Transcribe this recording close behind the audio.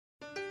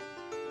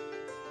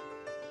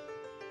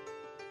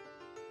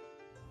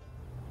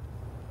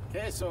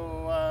Okay,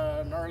 so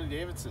Narley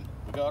Davidson,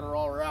 we got her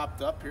all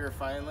wrapped up here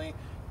finally.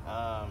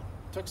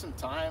 Took some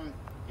time,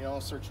 you know,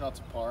 searching out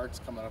some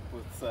parts, coming up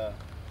with the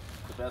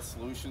best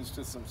solutions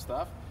to some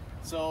stuff.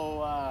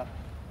 So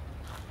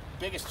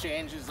biggest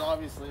changes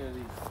obviously are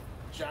these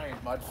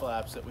giant mud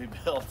flaps that we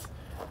built.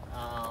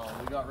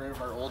 We got rid of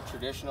our old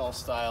traditional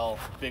style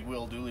big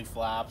wheel dually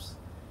flaps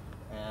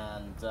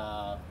and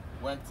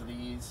went to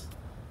these.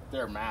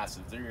 They're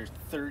massive. They're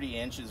 30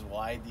 inches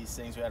wide, these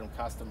things. We had them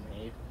custom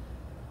made.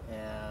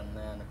 And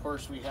then of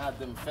course we had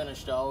them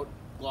finished out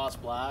gloss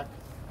black,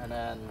 and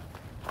then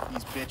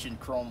these bitchin'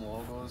 chrome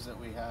logos that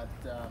we had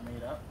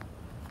made up,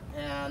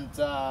 and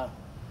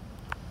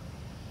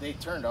they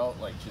turned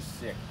out like just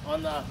sick.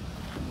 On the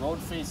road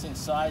facing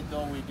side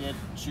though, we did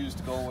choose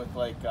to go with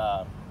like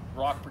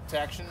rock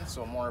protection,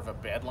 so more of a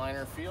bed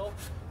liner feel,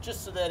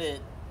 just so that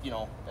it, you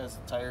know, as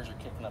the tires are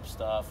kicking up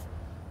stuff,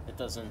 it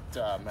doesn't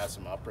mess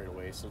them up right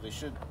away. So they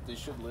should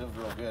live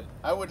real good.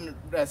 I wouldn't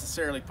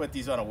necessarily put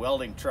these on a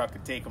welding truck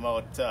and take them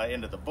out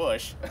into the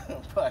bush,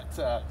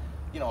 but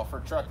you know, for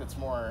a truck that's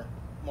more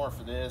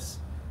for this,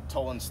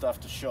 towing stuff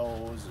to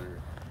shows,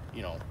 or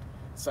you know,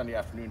 Sunday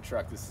afternoon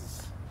truck,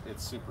 it's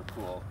super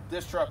cool.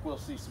 This truck will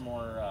see some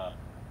more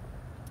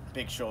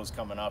big shows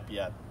coming up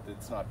yet.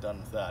 It's not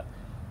done with that.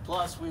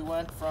 Plus we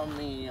went from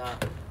the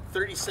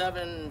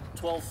 37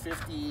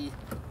 1250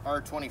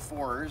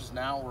 R24s.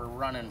 Now we're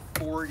running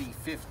 40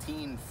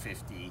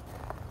 1550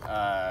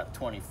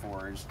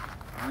 24s.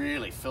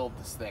 Really filled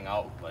this thing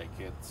out. Like,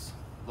 it's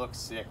looks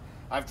sick.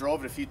 I've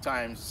drove it a few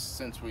times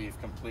since we've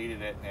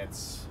completed it, and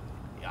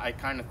I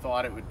kind of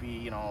thought it would be,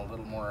 you know, a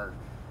little more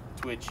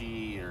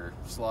twitchy or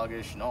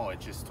sluggish. No, it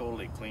just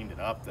totally cleaned it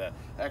up. The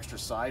extra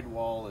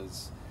sidewall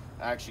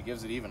actually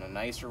gives it even a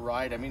nicer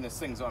ride. I mean, this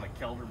thing's on a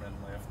Kelderman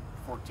lift,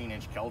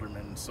 14-inch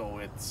Kelderman, so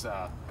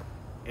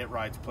it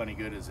rides plenty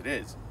good as it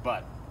is,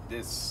 but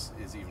this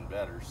is even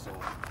better. So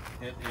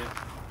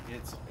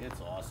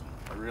it's awesome.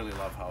 I really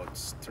love how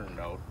it's turned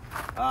out.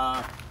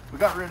 We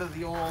got rid of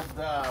the old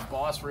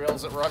Boss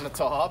rails that were on the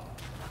top,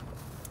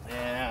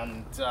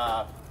 and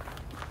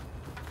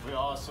we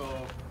also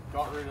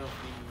got rid of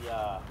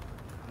the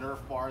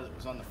Nerf bar that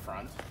was on the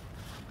front.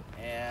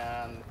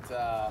 And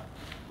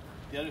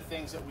the other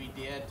things that we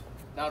did,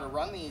 now to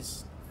run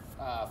these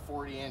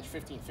 40-inch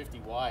 1550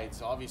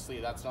 wides, obviously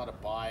that's not a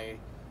buy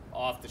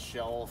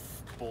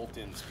off-the-shelf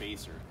bolt-in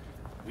spacer.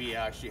 We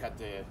actually had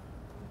to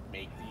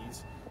make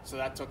these, so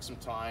that took some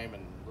time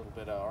and a little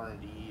bit of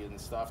R&D and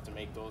stuff to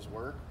make those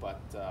work,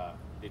 but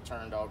they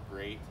turned out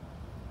great.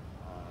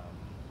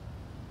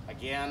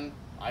 Again,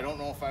 I don't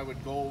know if I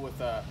would go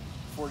with a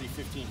 40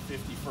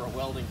 1550 for a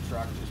welding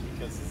truck, just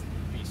because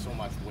it'd be so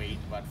much weight,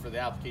 but for the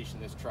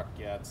application this truck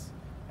gets,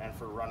 and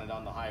for running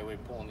on the highway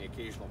pulling the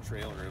occasional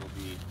trailer, it'll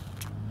be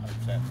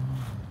 100%.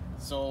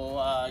 So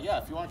yeah,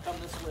 if you want to come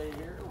this way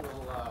here, we'll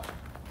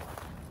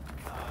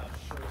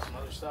show you some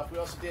other stuff. We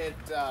also did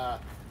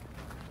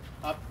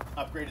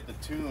upgraded the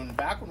tune.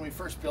 Back when we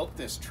first built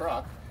this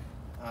truck,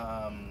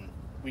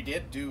 we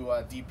did do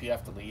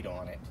DPF to lead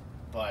on it,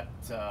 but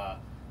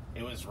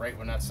it was right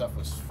when that stuff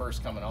was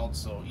first coming out,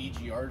 so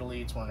EGR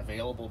deletes weren't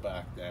available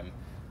back then.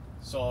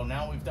 So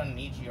now we've done an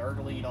EGR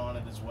delete on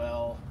it as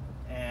well,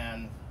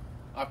 and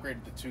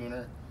upgraded the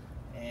tuner,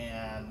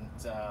 and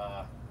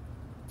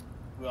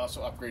we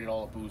also upgraded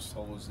all the boost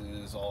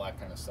hoses, all that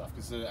kind of stuff,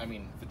 because I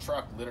mean, the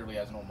truck literally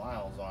has no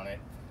miles on it,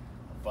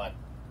 but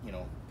you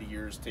know, the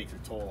years take their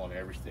toll on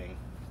everything,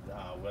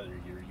 whether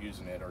you're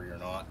using it or you're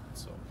not.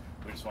 So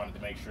we just wanted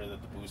to make sure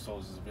that the boost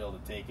hoses will be able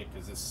to take it,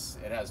 because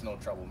it has no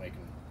trouble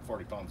making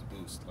 40 pounds of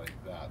boost like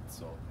that.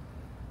 So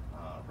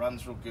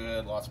runs real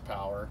good, lots of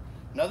power.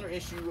 Another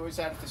issue we always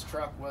had with this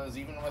truck was,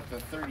 even with the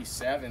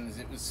 37s,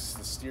 the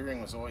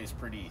steering was always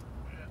pretty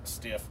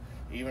stiff.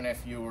 Even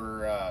if you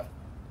were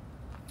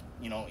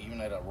you know, even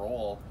at a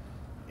roll,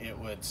 it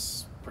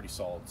was pretty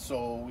solid.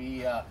 So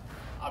we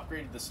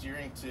upgraded the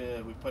steering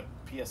we put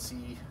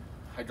PSC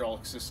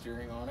hydraulic assist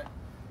steering on it.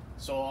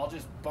 So I'll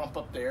just bump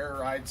up the air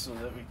ride so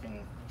that we can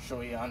show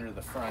you under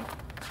the front,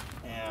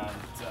 and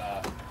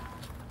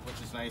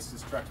which is nice.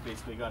 This truck's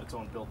basically got its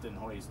own built-in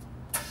hoist.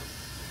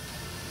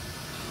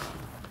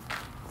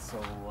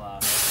 So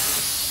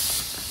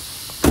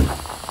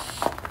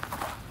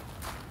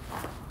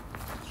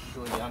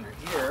show you under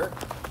here.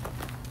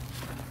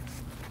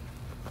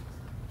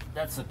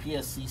 That's the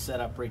PSC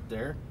setup right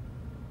there.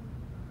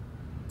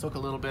 Took a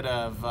little bit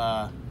of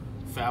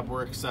fab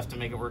work stuff to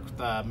make it work with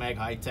the Mag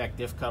High-Tech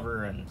diff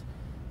cover,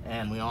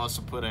 and we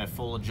also put a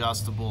full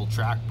adjustable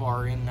track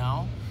bar in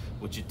now,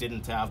 which it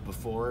didn't have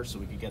before, so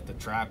we could get the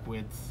track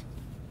width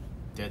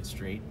dead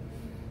straight.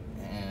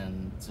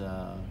 And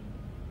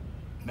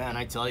man,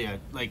 I tell you,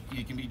 like,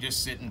 you can be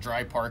just sitting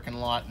dry parking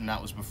lot, and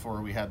that was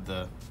before we had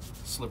the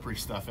slippery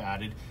stuff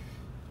added,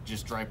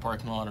 just dry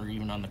parking lot or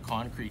even on the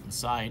concrete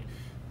inside.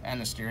 And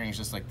the steering is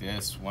just like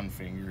this, one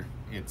finger.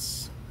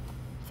 It's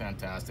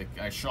fantastic.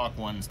 Shock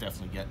 1's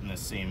definitely getting the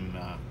same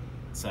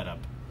setup.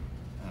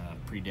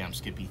 Pretty damn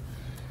skippy.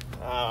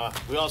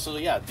 We also,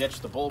 yeah,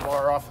 ditched the bull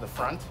bar off the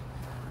front.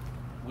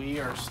 We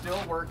are still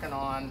working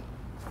on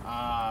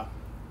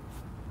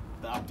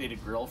The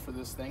updated grill for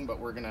this thing, but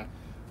we're gonna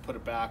put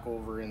it back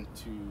over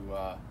into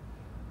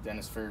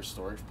Dennis Fair's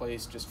storage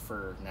place just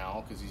for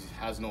now, because he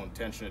has no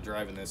intention of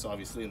driving this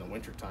obviously in the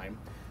winter time,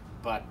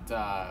 but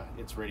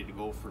it's ready to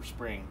go for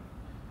spring.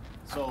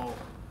 So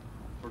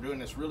we're doing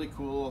this really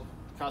cool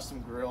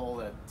custom grill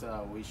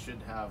that we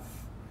should have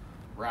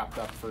wrapped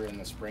up for in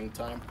the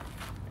springtime,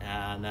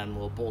 and then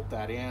we'll bolt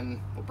that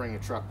in. We'll bring the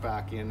truck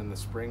back in the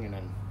spring and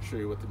then show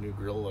you what the new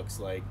grill looks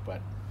like.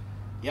 But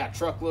yeah,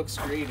 truck looks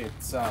great.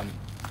 It's ready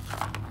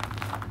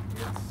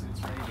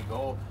to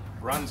go.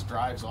 Runs,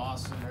 drives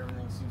awesome.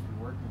 Everything seems to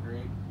be working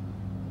great,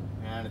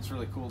 and it's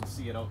really cool to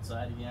see it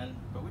outside again.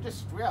 But we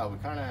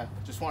kind of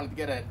just wanted to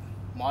get it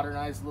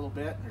modernized a little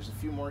bit. There's a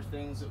few more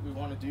things that we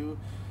want to do,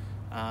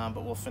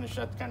 but we'll finish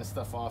that kind of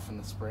stuff off in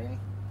the spring.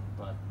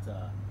 But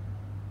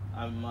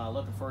I'm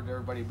looking forward to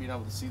everybody being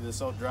able to see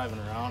this out driving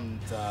around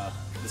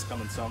this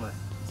coming summer.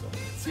 So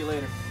see you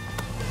later.